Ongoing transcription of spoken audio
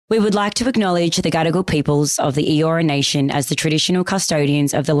We would like to acknowledge the Gadigal peoples of the Eora Nation as the traditional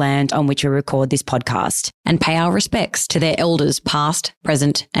custodians of the land on which we record this podcast, and pay our respects to their elders past,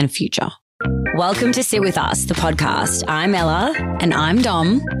 present and future. Welcome to Sit With Us, the podcast. I'm Ella. And I'm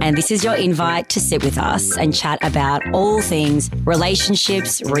Dom. And this is your invite to sit with us and chat about all things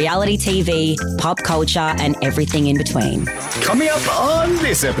relationships, reality TV, pop culture and everything in between. Coming up on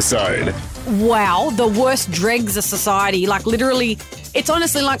this episode. Wow, the worst dregs of society. Like literally, it's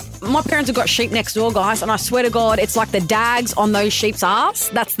honestly like my parents have got sheep next door, guys, and I swear to God, it's like the dags on those sheep's arse.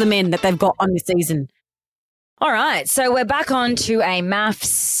 That's the men that they've got on this season. All right, so we're back on to a Mafs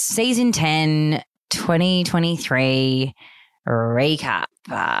Season 10 2023 recap.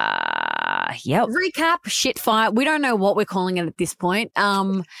 Recap, shit fight. We don't know what we're calling it at this point.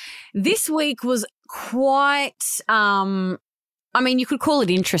 This week was quite, you could call it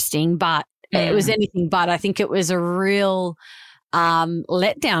interesting, but it was anything but. I think it was a real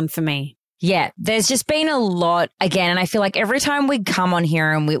letdown for me. Yeah, there's just been a lot again, and I feel like every time we come on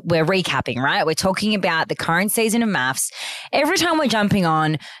here and we're recapping, right? We're talking about the current season of Mafs. Every time we're jumping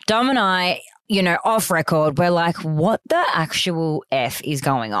on, Dom and I, off record, we're like, what the actual F is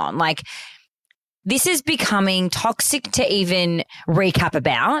going on? Like, this is becoming toxic to even recap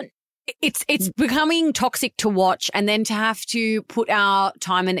about. It's becoming toxic to watch, and then to have to put our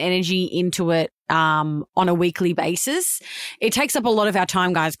time and energy into it on a weekly basis. It takes up a lot of our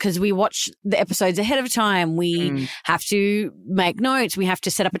time, guys, because we watch the episodes ahead of time. We have to make notes. We have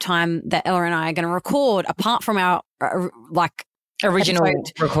to set up a time that Ella and I are going to record apart from our original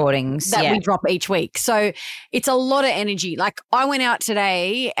recordings that we drop each week. So it's a lot of energy. Like I went out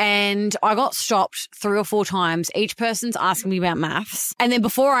today and I got stopped 3 or 4 times. Each person's asking me about Mafs. And then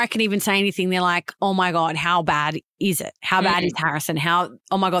before I can even say anything, they're like, oh my God, how bad is it? How bad is Harrison?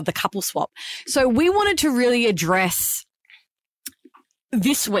 Oh my God, the couple swap. So we wanted to really address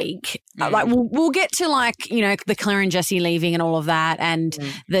this week, like we'll get to the Claire and Jesse leaving and all of that and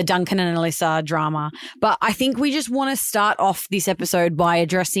the Duncan and Alyssa drama. But I think we just want to start off this episode by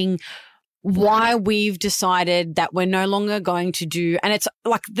addressing why we've decided that we're no longer going to do, and it's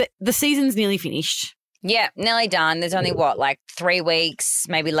like the season's nearly finished. Yeah, nearly done. There's only 3 weeks,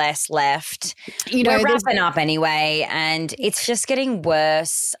 maybe less left. We're wrapping up anyway, and it's just getting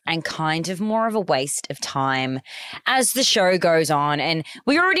worse and kind of more of a waste of time as the show goes on. And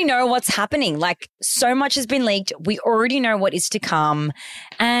we already know what's happening. Like, so much has been leaked. We already know what is to come,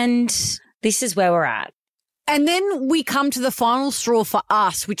 and this is where we're at. And then we come to the final straw for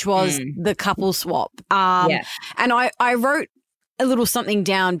us, which was the couple swap. And I wrote a little something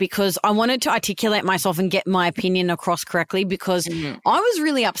down because I wanted to articulate myself and get my opinion across correctly because I was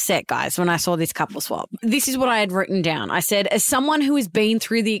really upset, guys, when I saw this couple swap. This is what I had written down. I said, as someone who has been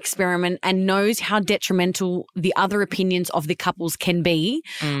through the experiment and knows how detrimental the other opinions of the couples can be,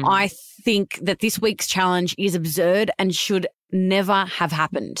 I think that this week's challenge is absurd and should never have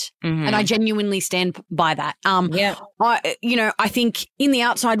happened. And I genuinely stand by that. I think in the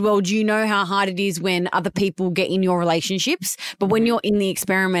outside world, you know how hard it is when other people get in your relationships, but when you're in the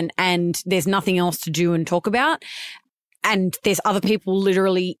experiment and there's nothing else to do and talk about, and there's other people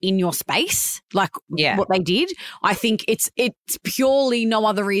literally in your space, like what they did, I think it's purely no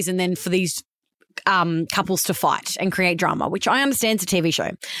other reason than for these couples to fight and create drama, which I understand is a TV show.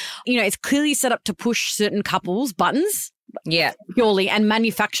 It's clearly set up to push certain couples' buttons. Yeah. Purely and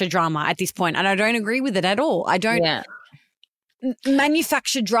manufacture drama at this point. And I don't agree with it at all. I don't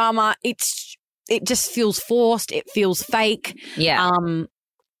manufacture drama. It just feels forced. It feels fake. Yeah.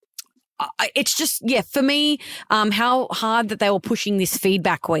 It's just, for me, how hard that they were pushing this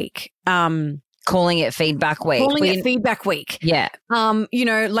feedback week. Calling it feedback week. Yeah.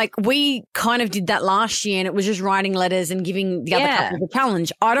 We kind of did that last year and it was just writing letters and giving the other couple the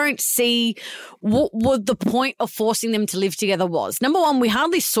challenge. I don't see what the point of forcing them to live together was. Number one, we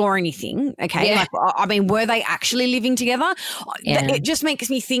hardly saw anything. Okay. Yeah. Were they actually living together? Yeah. It just makes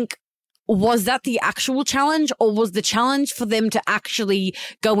me think, was that the actual challenge or was the challenge for them to actually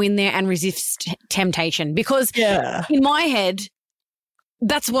go in there and resist temptation? Because in my head,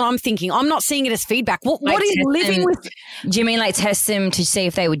 that's what I'm thinking. I'm not seeing it as feedback. What is living with? Do you mean test them to see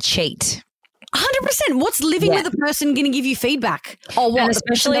if they would cheat? 100%. What's living with a person going to give you feedback? Or what? And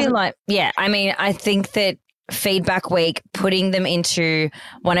especially I think that feedback week, putting them into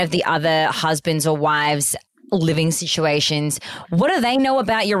one of the other husbands or wives living situations. What do they know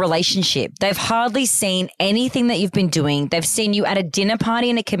about your relationship? They've hardly seen anything that you've been doing. They've seen you at a dinner party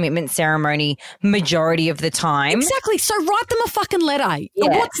and a commitment ceremony majority of the time. Exactly. So write them a fucking letter.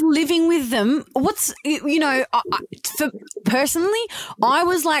 Yeah. What's living with them? What's, personally, I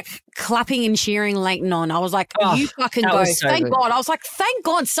was like clapping and cheering Leighton on. I was like, you fucking go. So thank good. God. I was like, thank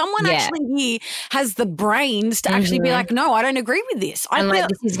God someone actually here has the brains to actually be like, no, I don't agree with this.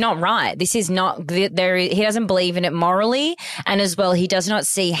 This is not right. This is not, he doesn't believe in it morally. And as well, he does not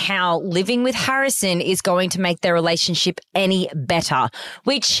see how living with Harrison is going to make their relationship any better,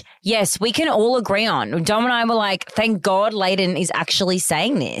 which, yes, we can all agree on. Dom and I were like, thank God Leighton is actually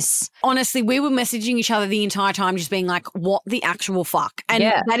saying this. Honestly, we were messaging each other the entire time just being like, what the actual fuck? And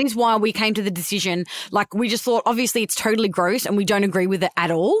that is why we came to the decision. Like, we just thought, obviously, it's totally gross and we don't agree with it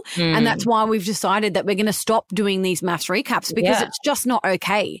at all. And that's why we've decided that we're going to stop doing these maths recaps because it's just not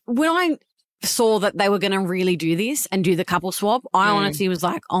okay. When I saw that they were going to really do this and do the couple swap, I honestly was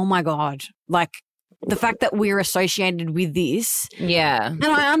like, oh my God, like the fact that we're associated with this. Yeah. And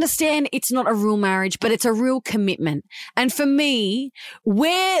I understand it's not a real marriage, but it's a real commitment. And for me,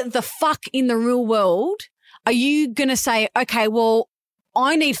 where the fuck in the real world are you going to say, okay, well,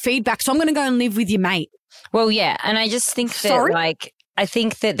 I need feedback, so I'm going to go and live with your mate? Well, yeah. And I just think that I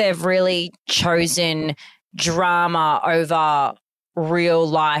think that they've really chosen drama over real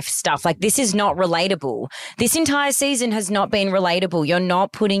life stuff. Like, this is not relatable. This entire season has not been relatable. You're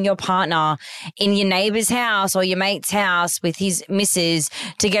not putting your partner in your neighbor's house or your mate's house with his missus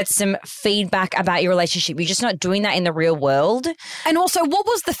to get some feedback about your relationship. You're just not doing that in the real world. And also, what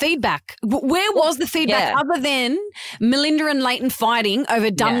was the feedback? Where was the feedback other than Melinda and Leighton fighting over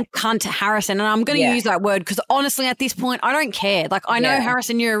dumb cunt Harrison? And I'm going to use that word because honestly, at this point, I don't care. Like, I know,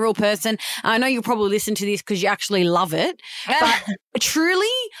 Harrison, you're a real person. I know you'll probably listen to this because you actually love it. But truly,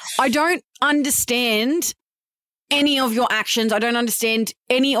 I don't understand any of your actions. I don't understand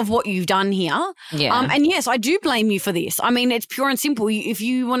any of what you've done here. Yeah. And yes, I do blame you for this. I mean, it's pure and simple. If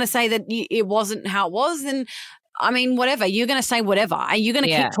you want to say that it wasn't how it was, then I mean, whatever. You're going to say whatever and you're going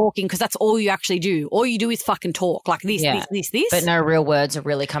to keep talking because that's all you actually do. All you do is fucking talk like this. But no real words are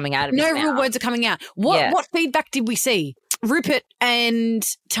really coming out of his mouth. No real words are coming out. What feedback did we see? Rupert and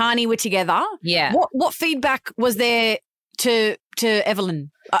Tani were together. Yeah. What feedback was there to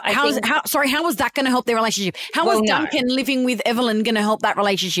Evelyn? How was that going to help their relationship? How was Duncan living with Evelyn going to help that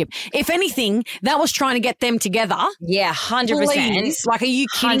relationship? If anything, that was trying to get them together. Yeah, 100%. Please. Like, are you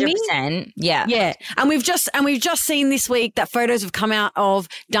kidding 100%. me? Yeah. Yeah. And we've just seen this week that photos have come out of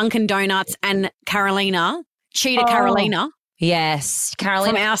Dunkin' Donuts and Carolina, Cheetah Carolina. Yes.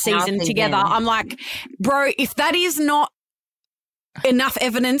 Carolina from our season together. I'm like, bro, if that is not enough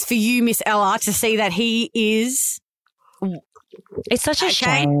evidence for you, Miss Ella, to see that he is... It's such a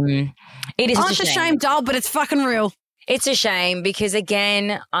shame. It is such a shame, doll, but it's fucking real. It's a shame because,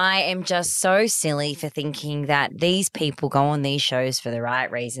 again, I am just so silly for thinking that these people go on these shows for the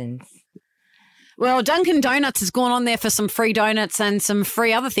right reasons. Well, Dunkin' Donuts has gone on there for some free donuts and some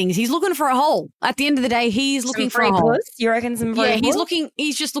free other things. He's looking for a hole. At the end of the day, he's looking for a hole. You reckon some free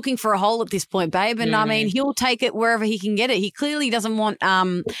he's just looking for a hole at this point, babe. And I mean, he'll take it wherever he can get it. He clearly doesn't want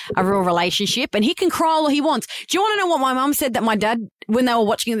a real relationship and he can cry all he wants. Do you want to know what my mum said that my dad, when they were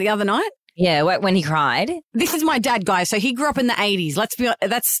watching it the other night? Yeah, when he cried. This is my dad, guys. So he grew up in the 80s.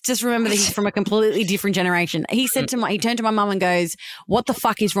 Let's just remember that he's from a completely different generation. He turned to my mum and goes, "What the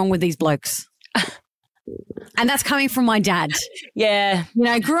fuck is wrong with these blokes?" And that's coming from my dad. Yeah. You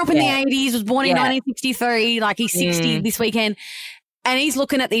know, grew up in the 80s, was born in 1963, like he's 60 this weekend. And he's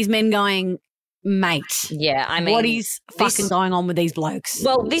looking at these men going, mate. Yeah, I mean. What is fucking going on with these blokes?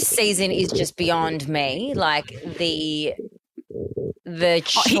 Well, this season is just beyond me. Like the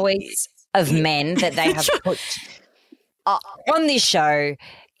choice of men that they have put on this show,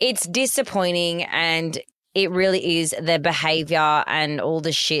 it's disappointing and it really is their behaviour and all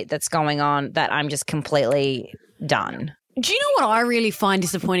the shit that's going on that I'm just completely done. Do you know what I really find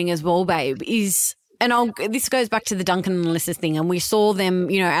disappointing as well, babe, is, and this goes back to the Duncan and Alyssa thing, and we saw them,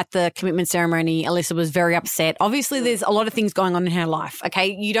 you know, at the commitment ceremony. Alyssa was very upset. Obviously, there's a lot of things going on in her life,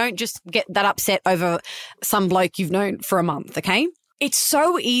 okay? You don't just get that upset over some bloke you've known for a month, okay? It's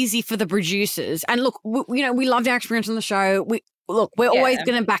so easy for the producers. And look, we loved our experience on the show. We're always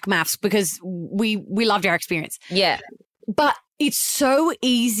going to back Mafs because we loved our experience. Yeah. But it's so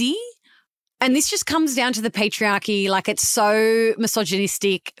easy, and this just comes down to the patriarchy. Like, it's so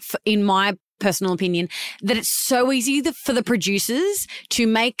misogynistic, in my personal opinion, that it's so easy for the producers to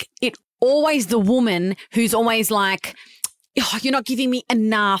make it always the woman who's always like, oh, you're not giving me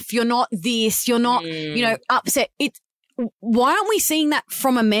enough. You're not this. You're not, upset. why aren't we seeing that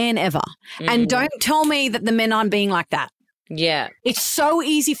from a man ever? And don't tell me that the men aren't being like that. Yeah. It's so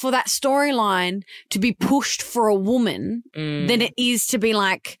easy for that storyline to be pushed for a woman than it is to be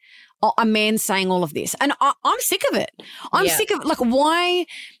like a man saying all of this. And I'm sick of it. I'm sick of, like, why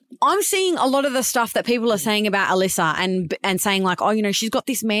I'm seeing a lot of the stuff that people are saying about Alyssa and saying like, oh, you know, she's got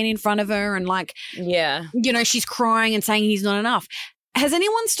this man in front of her and like, you know, she's crying and saying he's not enough. Has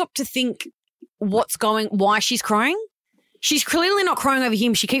anyone stopped to think why she's crying? She's clearly not crying over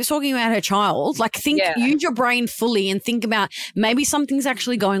him. She keeps talking about her child. Like, use your brain fully and think about maybe something's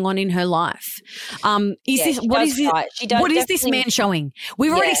actually going on in her life. What is this man showing?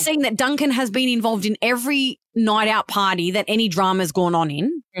 We've already seen that Duncan has been involved in every night out party that any drama's gone on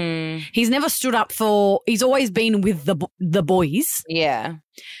in. He's never stood up he's always been with the boys. Yeah.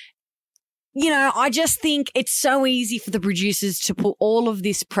 You know, I just think it's so easy for the producers to put all of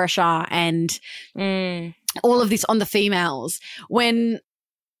this pressure and all of this on the females when,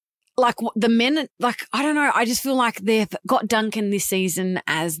 like, the men, like, I don't know, I just feel like they've got Duncan this season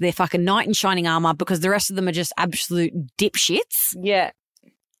as their fucking knight in shining armor because the rest of them are just absolute dipshits. Yeah.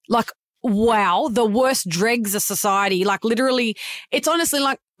 Like, wow, the worst dregs of society. Like, literally, it's honestly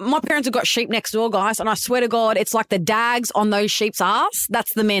like, my parents have got sheep next door, guys, and I swear to God, it's like the dags on those sheep's ass.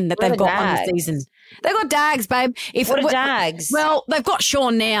 That's the men that they've got on the season. They've got dags, babe. What are dags? Well, they've got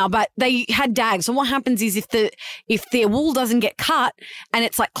Sean now, but they had dags. And what happens is if their wool doesn't get cut and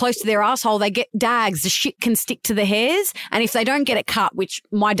it's like close to their asshole, they get dags. The shit can stick to the hairs. And if they don't get it cut, which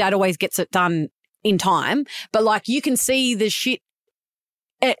my dad always gets it done in time, but like you can see the shit.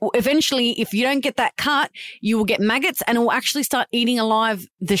 Eventually, if you don't get that cut, you will get maggots and it will actually start eating alive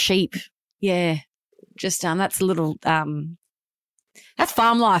the sheep. Yeah. Just, that's a little, that's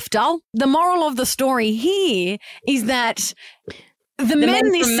farm life, doll. The moral of the story here is that the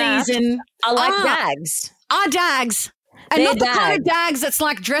men this season are like dags. Are dags. And They're not the dags. kind of dags that's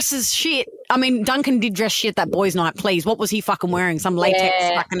like dresses shit. I mean, Duncan did dress shit that boys' night, please. What was he fucking wearing? Some latex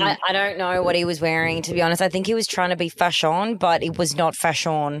fucking... I don't know what he was wearing, to be honest. I think he was trying to be fashion, but it was not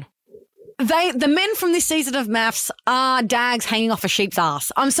fashion. The men from this season of Mafs are dags hanging off a sheep's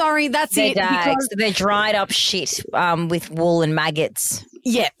ass. I'm sorry, They're dags. They're dried up shit with wool and maggots.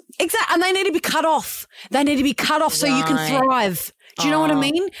 Yeah, exactly. And they need to be cut off. They need to be cut off so you can thrive. Do you know what I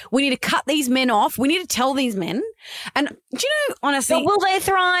mean? We need to cut these men off. We need to tell these men. And do you know, honestly... But will they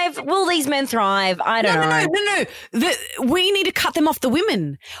thrive? Will these men thrive? I don't know. No. We need to cut them off the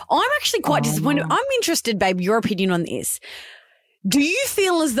women. I'm actually quite disappointed. I'm interested, babe, your opinion on this. Do you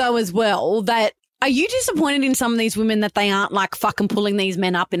feel as though as well that... Are you disappointed in some of these women that they aren't like fucking pulling these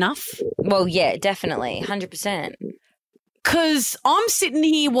men up enough? Well, yeah, definitely. 100%. Because I'm sitting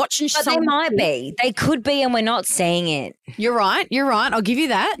here watching But they might be. They could be and we're not seeing it. You're right. I'll give you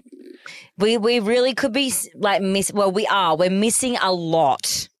that. We really could be like we are. We're missing a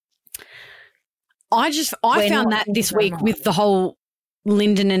lot. I found that this week with the whole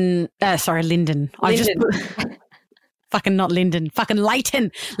Lyndon and Lyndon. I just fucking not Lyndon. Fucking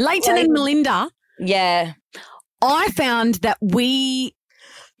Leighton and Melinda. Yeah. I found that we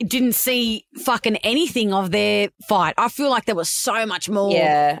didn't see fucking anything of their fight. I feel like there was so much more.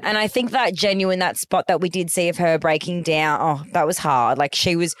 Yeah, and I think that that spot that we did see of her breaking down, that was hard. Like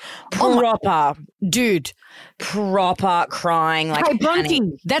she was proper crying. Like, hey, Bronte,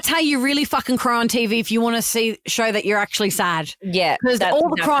 that's how you really fucking cry on TV if you want to show that you're actually sad. Yeah, because all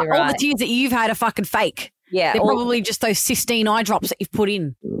the tears that you've had are fucking fake. Yeah. They're probably just those cysteine eye drops that you've put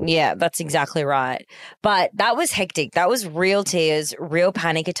in. Yeah, that's exactly right. But that was hectic. That was real tears, real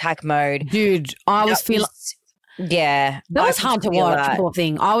panic attack mode. Dude, I was feeling... Yeah. That was hard to watch, poor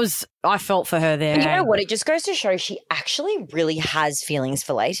thing. I felt for her there. And you know what? It just goes to show she actually really has feelings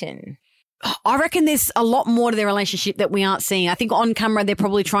for Leighton. I reckon there's a lot more to their relationship that we aren't seeing. I think on camera they're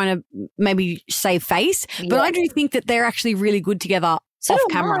probably trying to maybe save face. But I do think that they're actually really good together. So off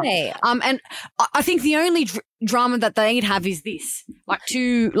camera. I. And I think the only drama that they'd have is this,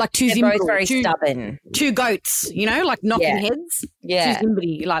 two They're both very stubborn. Two goats, you know, like knocking heads. Yeah. Two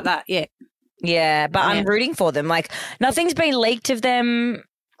Zimbabwe, like that. Yeah. Yeah, but I'm rooting for them. Like nothing's been leaked of them.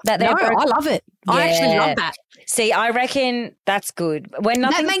 I love it. Yeah. I actually love that. See, I reckon that's good.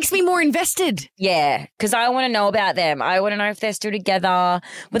 That makes me more invested. Yeah, because I want to know about them. I want to know if they're still together.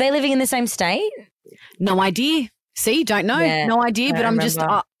 Were they living in the same state? No idea. See, don't know. Yeah, no idea, but I'm just,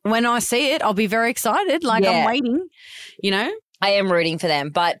 when I see it, I'll be very excited. Like I'm waiting, you know. I am rooting for them,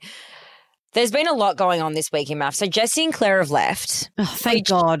 but there's been a lot going on this week in Mafs. So Jesse and Claire have left. Oh, thank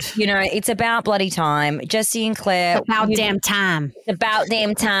God. You know, it's about bloody time. Jesse and Claire. It's about damn time. It's about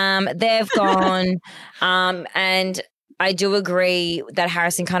damn time. They've gone. And I do agree that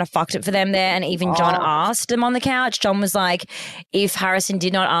Harrison kind of fucked it for them there. And even John asked him on the couch. John was like, if Harrison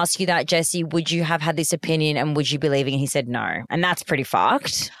did not ask you that, Jesse, would you have had this opinion and would you be leaving? And he said no. And that's pretty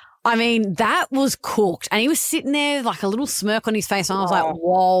fucked. I mean, that was cooked. And he was sitting there like a little smirk on his face. And I was like,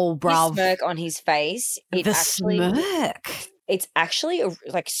 whoa, bruv. The smirk on his face. Smirk. It's actually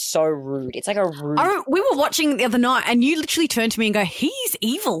like so rude. It's like a rude. We were watching the other night and you literally turned to me and go, he's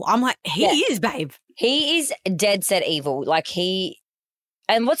evil. I'm like, he is, babe. He is dead set evil. Like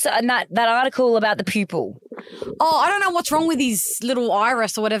and what's that article about the pupil? Oh, I don't know what's wrong with his little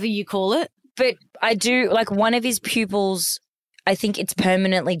iris or whatever you call it. But I do, like one of his pupils, I think it's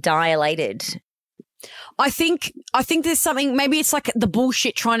permanently dilated. I think there's something, maybe it's like the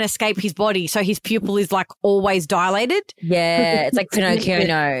bullshit trying to escape his body. So his pupil is like always dilated. Yeah. It's like Pinocchio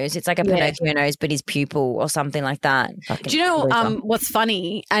nose. It's like a Pinocchio nose, but his pupil or something like that. Do you know what's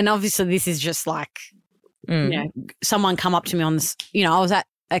funny? And obviously this is just like, you know, someone come up to me on this, you know, I was at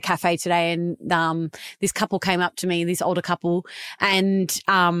a cafe today and this couple came up to me, this older couple, and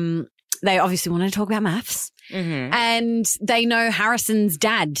they obviously wanted to talk about maths. Mm-hmm. And they know Harrison's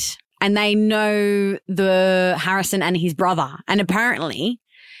dad. And they know the Harrison and his brother. And apparently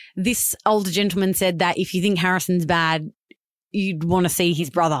this older gentleman said that if you think Harrison's bad, you'd want to see his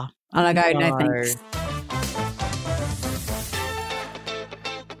brother. And I go, no thanks.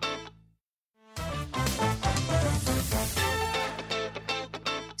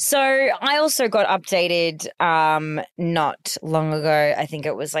 So I also got updated not long ago. I think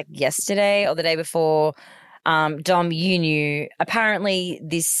it was like yesterday or the day before. Dom, you knew apparently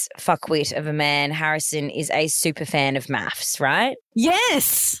this fuckwit of a man, Harrison, is a super fan of maths, right?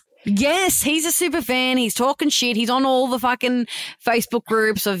 Yes, he's a super fan. He's talking shit. He's on all the fucking Facebook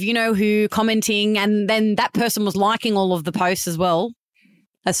groups of you know who commenting, and then that person was liking all of the posts as well,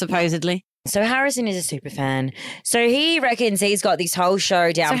 supposedly. So Harrison is a super fan. So he reckons he's got this whole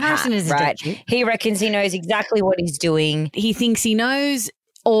show down pat, Harrison is right? He reckons he knows exactly what he's doing. He thinks he knows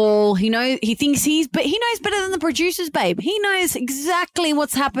all. He knows but he knows better than the producers, babe. He knows exactly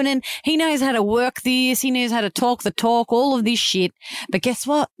what's happening. He knows how to work this. He knows how to talk the talk, all of this shit. But guess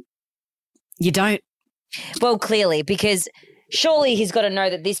what? You don't. Well, clearly, because surely he's got to know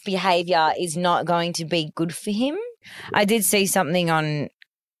that this behavior is not going to be good for him. I did see something on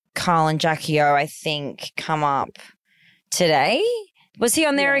Carl and Jackie O, I think, come up today. Was he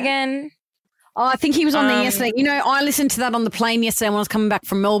on there again? Oh, I think he was on there yesterday. You know, I listened to that on the plane yesterday when I was coming back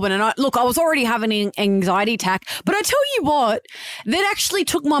from Melbourne. And I was already having an anxiety attack. But I tell you what, that actually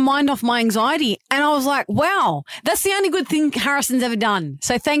took my mind off my anxiety. And I was like, wow, that's the only good thing Harrison's ever done.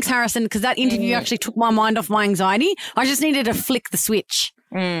 So thanks, Harrison, because that interview actually took my mind off my anxiety. I just needed to flick the switch.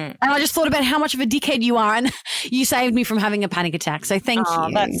 And I just thought about how much of a dickhead you are, and you saved me from having a panic attack. So thank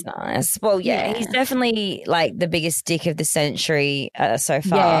you. That's nice. Well, yeah, he's definitely like the biggest dick of the century so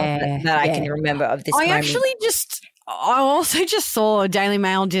far that I can remember of this moment. I also just saw Daily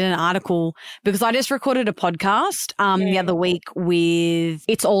Mail did an article because I just recorded a podcast the other week with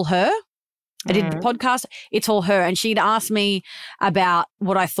It's All Her. I did the podcast, It's All Her, and she'd asked me about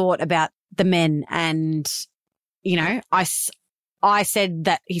what I thought about the men, and, you know, I said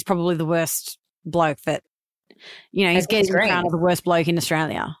that he's probably the worst bloke that, you know, he's getting the crown of the worst bloke in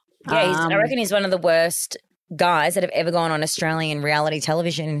Australia. Yeah, I reckon he's one of the worst guys that have ever gone on Australian reality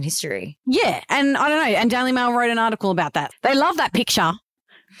television in history. Yeah, and I don't know, and Daily Mail wrote an article about that. They love that picture.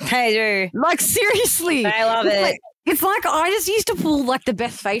 They do. Like, seriously. They love it. It's like I just used to pull like the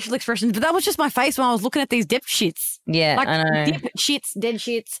best facial expressions, but that was just my face when I was looking at these dip shits. Yeah, like, I know. Dip shits, dead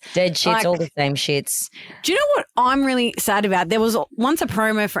shits. Dead shits, like, all the same shits. Do you know what I'm really sad about? There was once a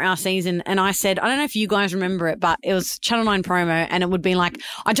promo for our season, and I said, I don't know if you guys remember it, but it was Channel 9 promo, and it would be like,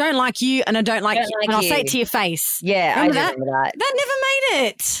 I don't like you, and I don't like you, and I'll say it to your face. Yeah, remember I remember that. That never made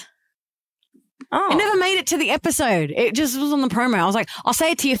it. Oh. It never made it to the episode. It just was on the promo. I was like, I'll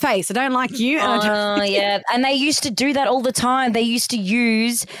say it to your face. I don't like you. And yeah. And they used to do that all the time. They used to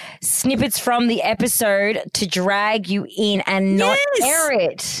use snippets from the episode to drag you in and not air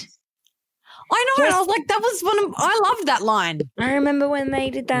it. I know. And I was like, that was I loved that line. I remember when they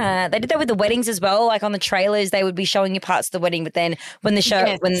did that. They did that with the weddings as well. Like on the trailers, they would be showing you parts of the wedding, but then when the show,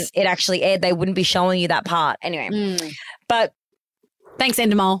 when it actually aired, they wouldn't be showing you that part. Anyway. But thanks,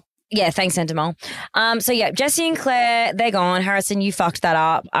 Endemol. Yeah, thanks, Endemol. So, yeah, Jesse and Claire, they're gone. Harrison, you fucked that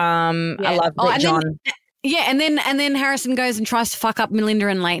up. I love that, John. And then Harrison goes and tries to fuck up Melinda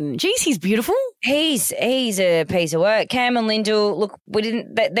and Leighton. Jeez, he's beautiful. He's a piece of work. Cam and Lyndall, look, they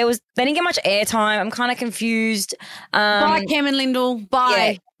didn't get much airtime. I'm kind of confused. Bye, Cam and Lyndall.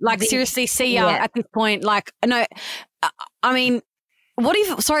 Bye. Yeah, seriously, see ya at this point. Like, no, I mean,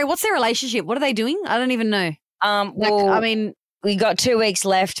 what's their relationship? What are they doing? I don't even know. we got 2 weeks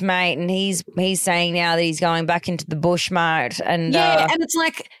left, mate, and he's saying now that he's going back into the bush, mate. And and it's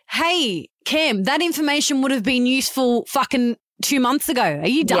like, hey, Cam, that information would have been useful fucking 2 months ago. Are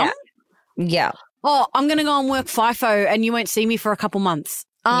you dumb? Yeah. Oh, I'm going to go and work FIFO and you won't see me for a couple months.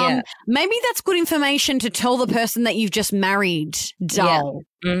 Maybe that's good information to tell the person that you've just married, dull.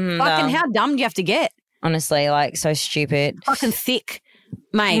 Yeah. Fucking how dumb do you have to get? Honestly, like so stupid. Fucking thick.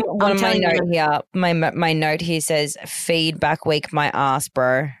 Mate, on my note here, my note here says feedback week my ass,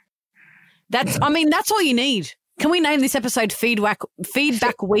 bro. That's all you need. Can we name this episode feedback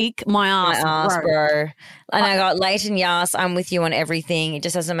week my ass, bro? And I got Leighton, yes, I'm with you on everything. It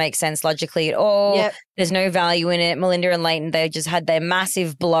just doesn't make sense logically at all. Yep. There's no value in it. Melinda and Leighton, they just had their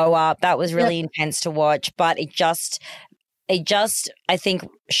massive blow up. That was really intense to watch, but it just I think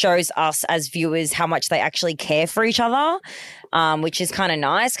shows us as viewers how much they actually care for each other, which is kind of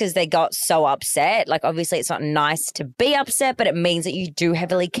nice because they got so upset. Like obviously it's not nice to be upset, but it means that you do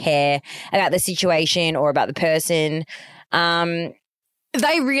heavily care about the situation or about the person.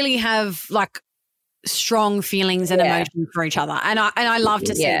 They really have like strong feelings and emotions for each other, and I love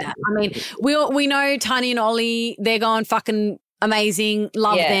to see that. I mean, we know Tanya and Ollie, they're going fucking amazing.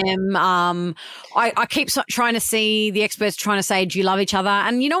 Love them. I keep trying to see the experts trying to say, do you love each other?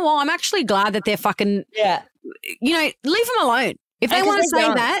 And you know what? I'm actually glad that they're fucking, you know, leave them alone. If they want to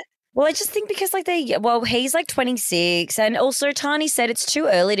say that. Well, I just think because like he's like 26 and also Tani said it's too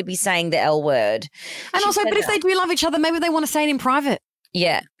early to be saying the L word. And also, but if they do love each other, maybe they want to say it in private.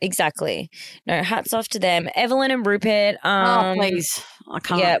 Yeah, exactly. No, hats off to them. Evelyn and Rupert. Oh, please. I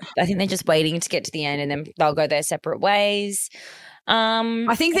can't. Yeah, I think they're just waiting to get to the end and then they'll go their separate ways.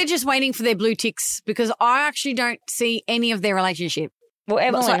 I think they're just waiting for their blue ticks because I actually don't see any of their relationship. Well,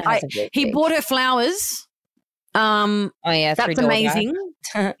 Evelyn he bought her flowers. That's amazing.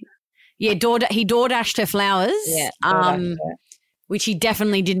 He DoorDashed her flowers. Yeah, which he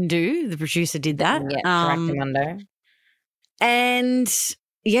definitely didn't do. The producer did that. Yeah, correct him under. And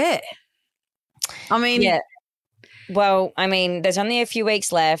I mean, well, I mean, there's only a few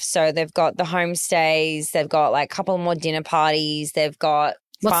weeks left, so they've got the homestays, they've got like a couple more dinner parties, they've got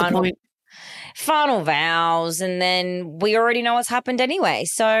final vows, and then we already know what's happened anyway.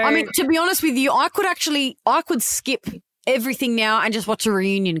 So I mean, to be honest with you, I could skip everything now and just watch a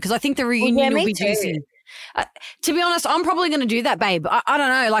reunion because I think the reunion will be juicy. To be honest, I'm probably going to do that, babe. I don't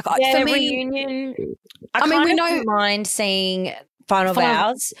know. Like for me, reunion. I mean, we don't mind seeing final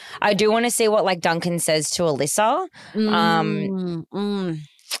vows. I do want to see what like Duncan says to Alyssa.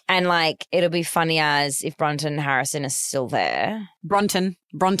 And like it'll be funny as if Bronton and Harrison are still there. Bronton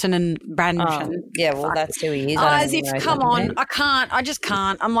and Brandon. Yeah, well, that's who he is. Come on, I just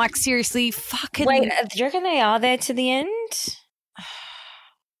can't. I'm like seriously, fucking. Wait, do you reckon they are there to the end?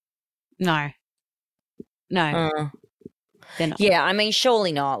 No. They're not. Yeah, I mean,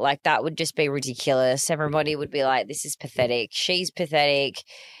 surely not. Like, that would just be ridiculous. Everybody would be like, this is pathetic. She's pathetic.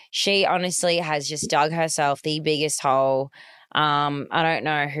 She honestly has just dug herself the biggest hole. I don't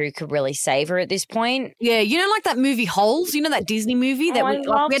know who could really save her at this point. Yeah, you know, like that movie Holes, you know, that Disney movie that we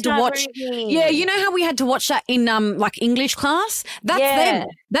had to watch. Movie. Yeah, you know how we had to watch that in like English class? That's them.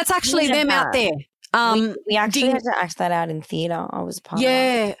 That's actually them out there. We actually had to act that out in theatre. I was part of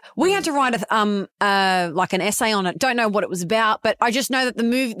that. We had to write like an essay on it. Don't know what it was about, but I just know that the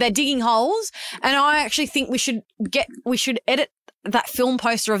movie, they're digging holes, and I actually think we should edit that film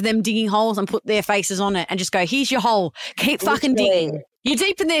poster of them digging holes and put their faces on it and just go, here's your hole. Keep fucking digging. You're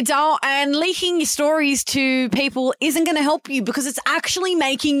deep in there, doll, and leaking your stories to people isn't going to help you because it's actually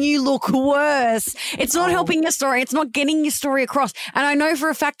making you look worse. It's not helping your story. It's not getting your story across. And I know for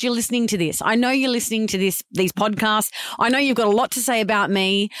a fact you're listening to this. I know you're listening to these podcasts. I know you've got a lot to say about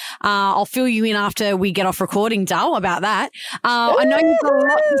me. I'll fill you in after we get off recording, doll, about that. I know you've got a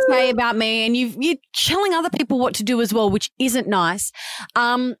lot to say about me, and you're telling other people what to do as well, which isn't nice.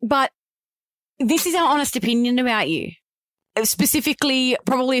 But this is our honest opinion about you. Specifically,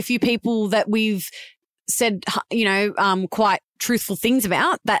 probably a few people that we've said, you know, quite truthful things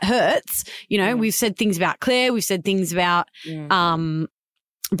about. That hurts. You know, we've said things about Claire. We've said things about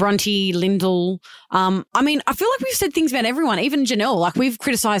Bronte, Lyndall. I mean, I feel like we've said things about everyone, even Janelle. Like, we've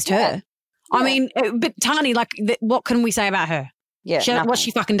criticised her. Yeah. I mean, but Tani, like, what can we say about her? Yeah, what's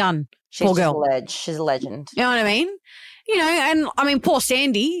she fucking done? She's poor girl. She's a legend. You know what I mean? You know, and I mean, poor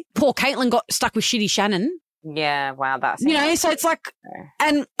Sandy, poor Caitlin got stuck with shitty Shannon. Yeah, wow, that's so it's like,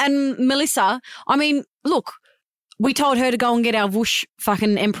 and Melissa. I mean, look, we told her to go and get our whoosh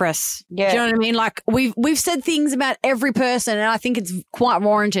fucking empress. Yeah, do you know what I mean? Like we've said things about every person, and I think it's quite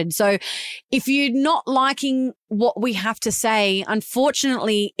warranted. So if you're not liking what we have to say,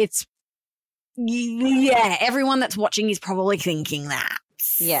 unfortunately, it's yeah, everyone that's watching is probably thinking that.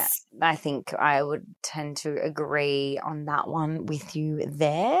 Yeah, I think I would tend to agree on that one with you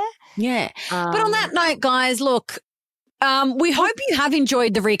there. Yeah. But on that note, guys, look, we hope you have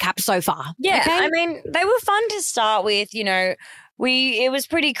enjoyed the recap so far. Yeah, okay? I mean, they were fun to start with, you know. It was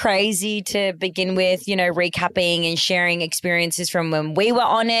pretty crazy to begin with, you know, recapping and sharing experiences from when we were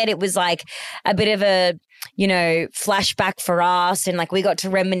on it. It was like a bit of a, you know, flashback for us, and like we got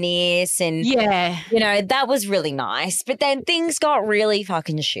to reminisce, and yeah, you know, that was really nice. But then things got really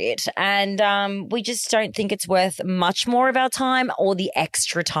fucking shit, and we just don't think it's worth much more of our time or the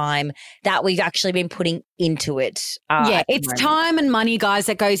extra time that we've actually been putting into it. Yeah, it's time and money, guys,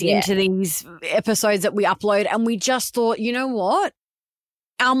 that goes into these episodes that we upload, and we just thought, you know what?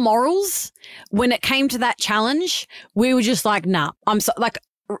 Our morals, when it came to that challenge, we were just like, nah,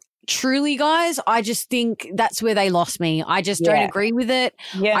 truly, guys, I just think that's where they lost me. I just don't agree with it.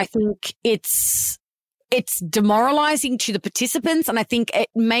 Yeah. I think it's demoralizing to the participants, and I think it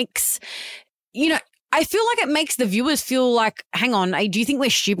makes, you know, I feel like it makes the viewers feel like, hang on, do you think we're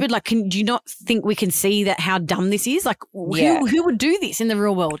stupid? Like, do you not think we can see that how dumb this is? Like, who would do this in the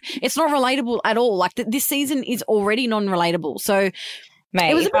real world? It's not relatable at all. Like, this season is already non-relatable. So,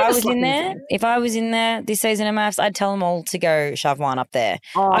 mate, if I was in there this season of Mafs, I'd tell them all to go shove one up there.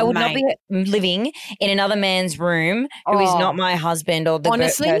 Oh, I would not be living in another man's room who is not my husband or the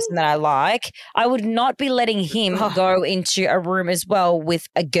person that I like. I would not be letting him go into a room as well with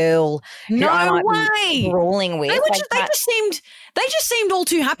a girl who I might be brawling with. They just seemed all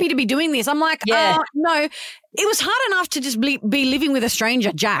too happy to be doing this. I'm like, no. It was hard enough to just be living with a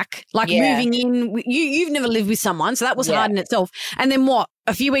stranger, Jack, like moving in. You've never lived with someone, so that was hard in itself. And then what?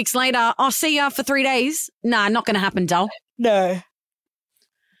 A few weeks later, I'll see ya for 3 days. Nah, not going to happen, doll. No.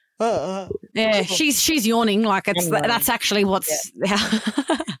 Yeah, she's yawning like that's actually what's.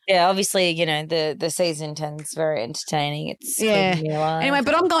 Yeah, obviously, you know, the season 10's very entertaining. It's anyway,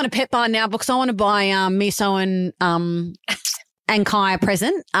 but I'm going to Pet Bar now because I want to buy Miso and Kai a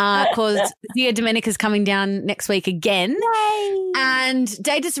present because Thea Domenica's coming down next week again. Yay. And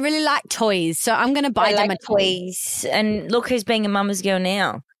they just really like toys. So I'm going to buy them a toys. And look who's being a mama's girl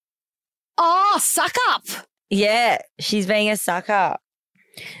now. Oh, suck up. Yeah, she's being a suck up.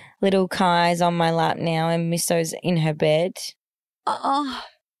 Little Kai's on my lap now and Misso's in her bed. Oh,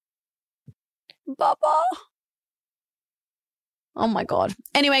 Baba. Oh, my God.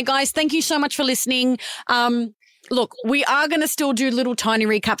 Anyway, guys, thank you so much for listening. Look, we are going to still do little tiny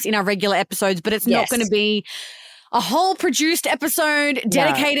recaps in our regular episodes, but it's not going to be a whole produced episode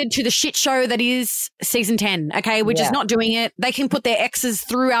dedicated to the shit show that is season 10, okay? We're just not doing it. They can put their exes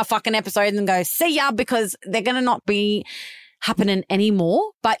through our fucking episodes and go, see ya, because they're going to not be happening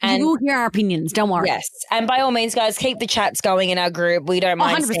anymore, but you will hear our opinions. Don't worry. Yes. And by all means, guys, keep the chats going in our group. We don't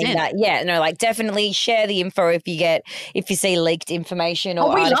mind 100%. seeing that. Yeah, no, like definitely share the info if you see leaked information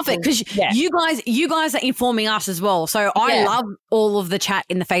or we articles. love it because you guys are informing us as well. So I love all of the chat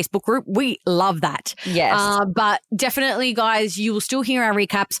in the Facebook group. We love that. Yes. But definitely, guys, you will still hear our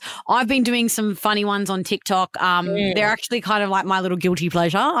recaps. I've been doing some funny ones on TikTok. They're actually kind of like my little guilty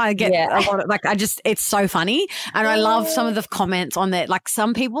pleasure. I get a lot of, it's so funny. And I love some of the comments on that. Like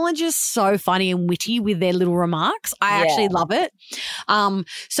some people are just so funny and witty with their little remarks. I actually love it.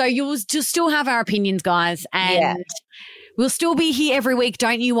 So you'll just still have our opinions, guys, and we'll still be here every week.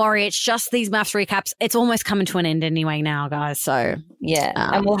 Don't you worry. It's just these Mafs recaps. It's almost coming to an end anyway now, guys. So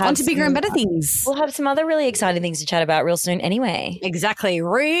and we'll have on to bigger and better things. We'll have some other really exciting things to chat about real soon anyway. Exactly.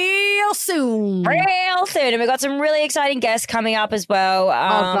 Real soon. And we've got some really exciting guests coming up as well.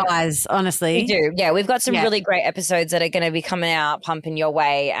 Guys, honestly. We do. Yeah, we've got some really great episodes that are going to be coming out, pumping your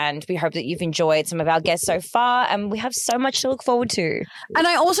way, and we hope that you've enjoyed some of our guests so far, and we have so much to look forward to. And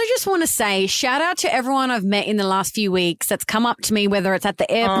I also just want to say shout out to everyone I've met in the last few weeks that's come up to me, whether it's at the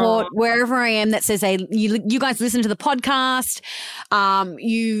airport, wherever I am, that says, hey, you guys listen to the podcast.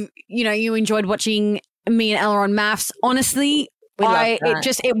 You enjoyed watching me and Ella on Mafs. Honestly,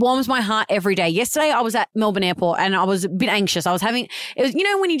 it warms my heart every day. Yesterday I was at Melbourne Airport and I was a bit anxious. I was having, it was,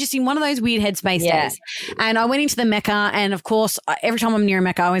 when you're just in one of those weird headspace days. And I went into the Mecca, and of course, every time I'm near a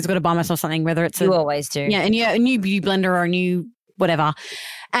Mecca, I always got to buy myself something, whether it's you always do. Yeah. And a new beauty blender or a new whatever.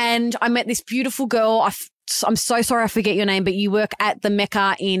 And I met this beautiful girl. I'm so sorry I forget your name, but you work at the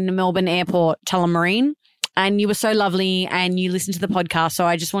Mecca in Melbourne Airport, Tullamarine. And you were so lovely and you listened to the podcast. So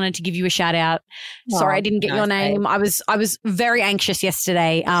I just wanted to give you a shout out. Sorry, I didn't get your name. I was very anxious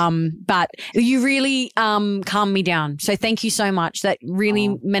yesterday. But you really calmed me down. So thank you so much. That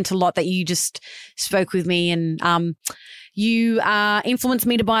really meant a lot that you just spoke with me, and you influenced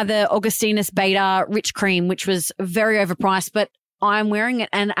me to buy the Augustinus Beta Rich Cream, which was very overpriced, but I'm wearing it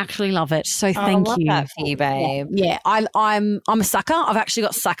and actually love it. So thank I love you. that for you, babe. Yeah, I'm a sucker. I've actually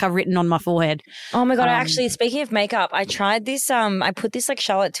got sucker written on my forehead. Oh my God, actually, speaking of makeup, I tried this, I put this like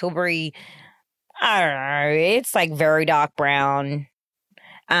Charlotte Tilbury, I don't know, it's like very dark brown,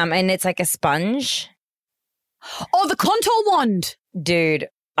 and it's like a sponge. Oh, the contour wand. Dude,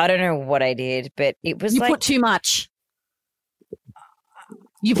 I don't know what I did, but it was You put too much.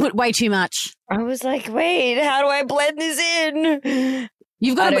 You put way too much. I was like, wait, how do I blend this in?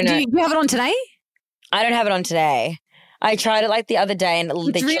 You've got to, do you have it on today? I don't have it on today. I tried it like the other day and it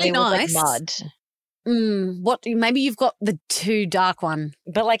literally really nice. was like mud. What? Maybe you've got the too dark one.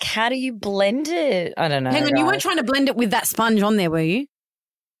 But like, how do you blend it? I don't know. Hang on, you weren't trying to blend it with that sponge on there, were you?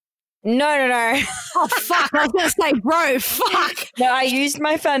 No. Oh, fuck. I was going to say, bro, fuck. No, I used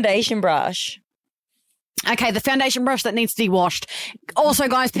my foundation brush. Okay, the foundation brush that needs to be washed. Also,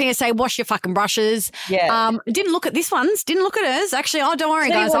 guys, PSA, wash your fucking brushes. Yeah. Didn't look at this one's. Didn't look at hers. Actually, oh, don't worry,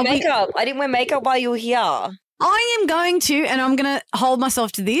 guys. I didn't wear makeup while you were here. I am going to, and I'm going to hold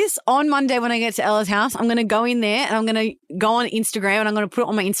myself to this, on Monday when I get to Ella's house, I'm going to go in there and I'm going to go on Instagram and I'm going to put it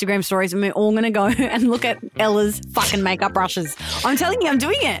on my Instagram stories and we're all going to go and look at Ella's fucking makeup brushes. I'm telling you, I'm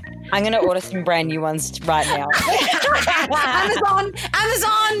doing it. I'm going to order some brand new ones right now. Amazon,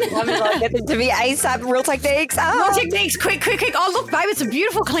 get them to me ASAP. Real Techniques. Oh. Real Techniques, quick. Oh, look, babe, it's a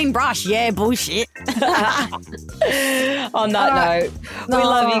beautiful, clean brush. Yeah, bullshit. On that note, we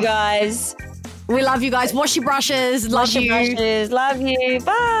love you guys. We love you guys. Wash your brushes. Love you. Love you.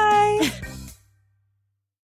 Bye.